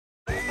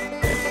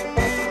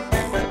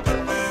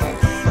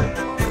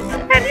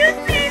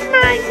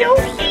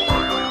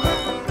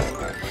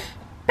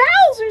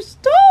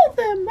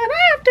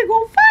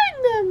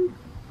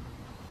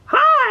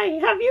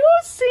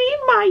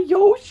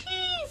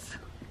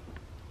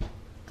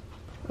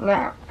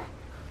No.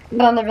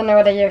 Don't even know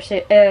what a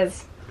Yoshi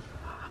is.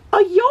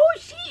 A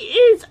Yoshi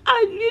is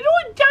a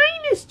little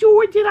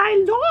dinosaur that I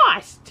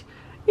lost.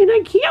 And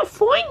I can't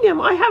find them.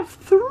 I have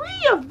 3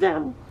 of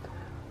them.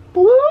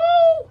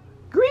 Blue,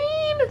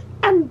 green,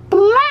 and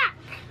black.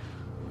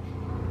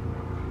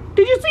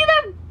 Did you see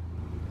them?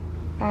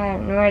 I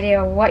have no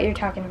idea what you're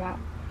talking about.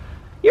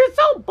 You're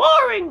so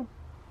boring.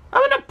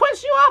 I'm gonna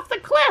push you off the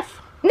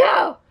cliff.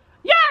 No!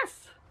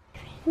 Yes!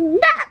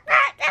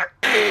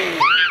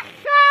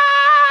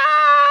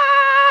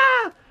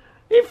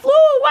 He flew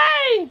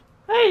away!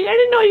 Hey, I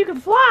didn't know you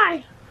could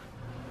fly.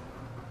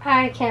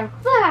 I can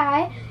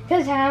fly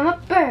because I'm a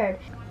bird.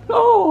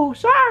 Oh,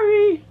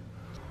 sorry.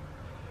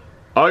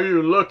 Are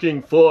you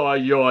looking for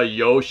your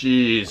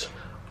Yoshis?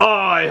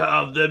 I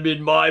have them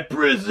in my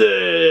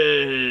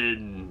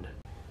prison.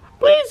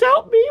 Please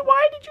help me.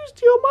 Why did you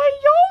steal my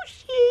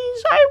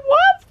Yoshis? I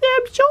love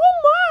them so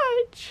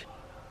much.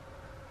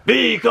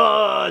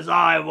 Because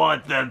I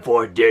want them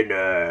for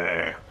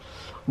dinner.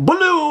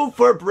 Blue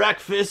for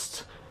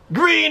breakfast,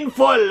 green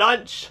for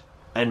lunch,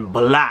 and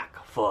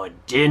black for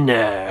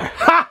dinner.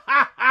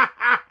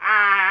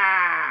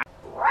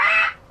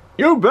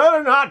 You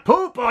better not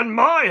poop on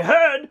my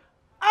head.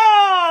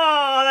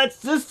 Oh, that's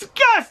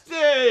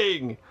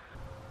disgusting.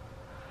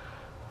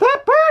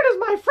 That bird is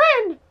my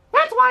friend.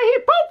 That's why he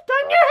pooped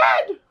on your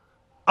head.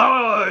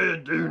 I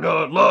do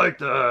not like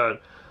that.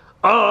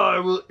 I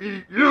will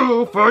eat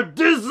you for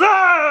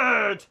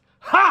dessert!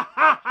 Ha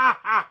ha ha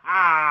ha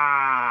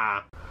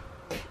ha!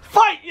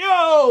 Fight you!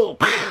 Oh,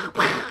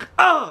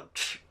 oh,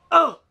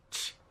 oh,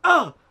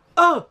 oh,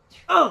 oh,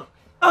 oh, oh,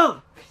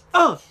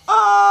 oh,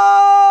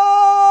 oh!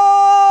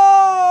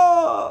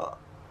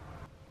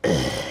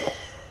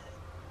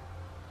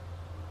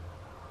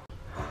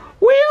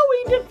 Well,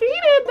 we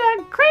defeated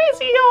that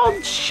crazy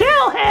old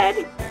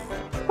shellhead,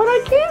 but I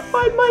can't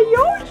find my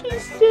Yoshi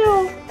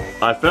still.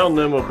 I found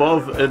them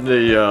above in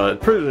the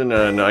prison,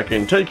 and I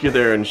can take you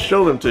there and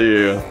show them to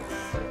you.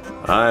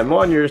 I'm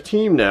on your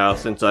team now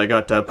since I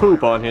got to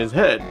poop on his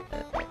head.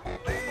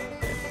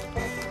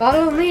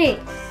 Follow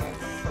me.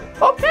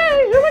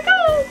 Okay, here we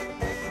go.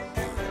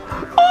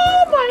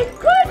 Oh my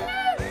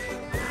goodness!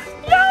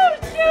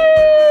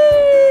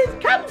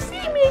 Yoshis! Come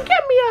see me and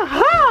give me a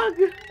hug.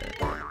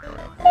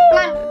 Oh,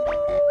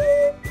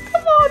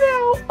 come on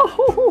out.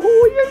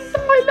 Oh, yes, I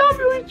love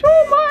you so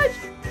much.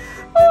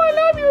 Oh, I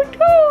love you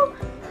too.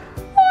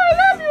 Oh, I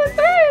love you,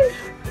 thanks.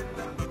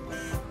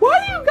 Why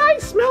do you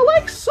guys smell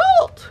like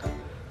salt?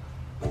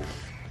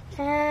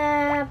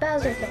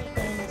 Bowser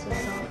spraying us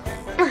with salt.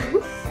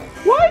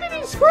 Why did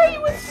he spray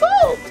you with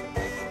salt?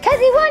 Cause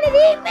he wanted to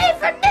eat me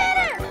for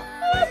dinner!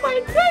 Oh my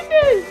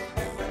goodness!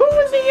 Who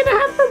was he gonna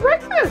have for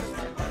breakfast?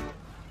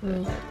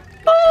 Me.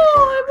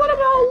 Oh, and what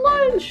about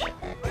lunch?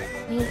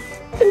 Me.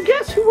 And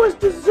guess who was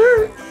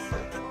dessert?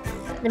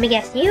 Let me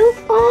guess, you?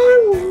 I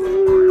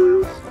was.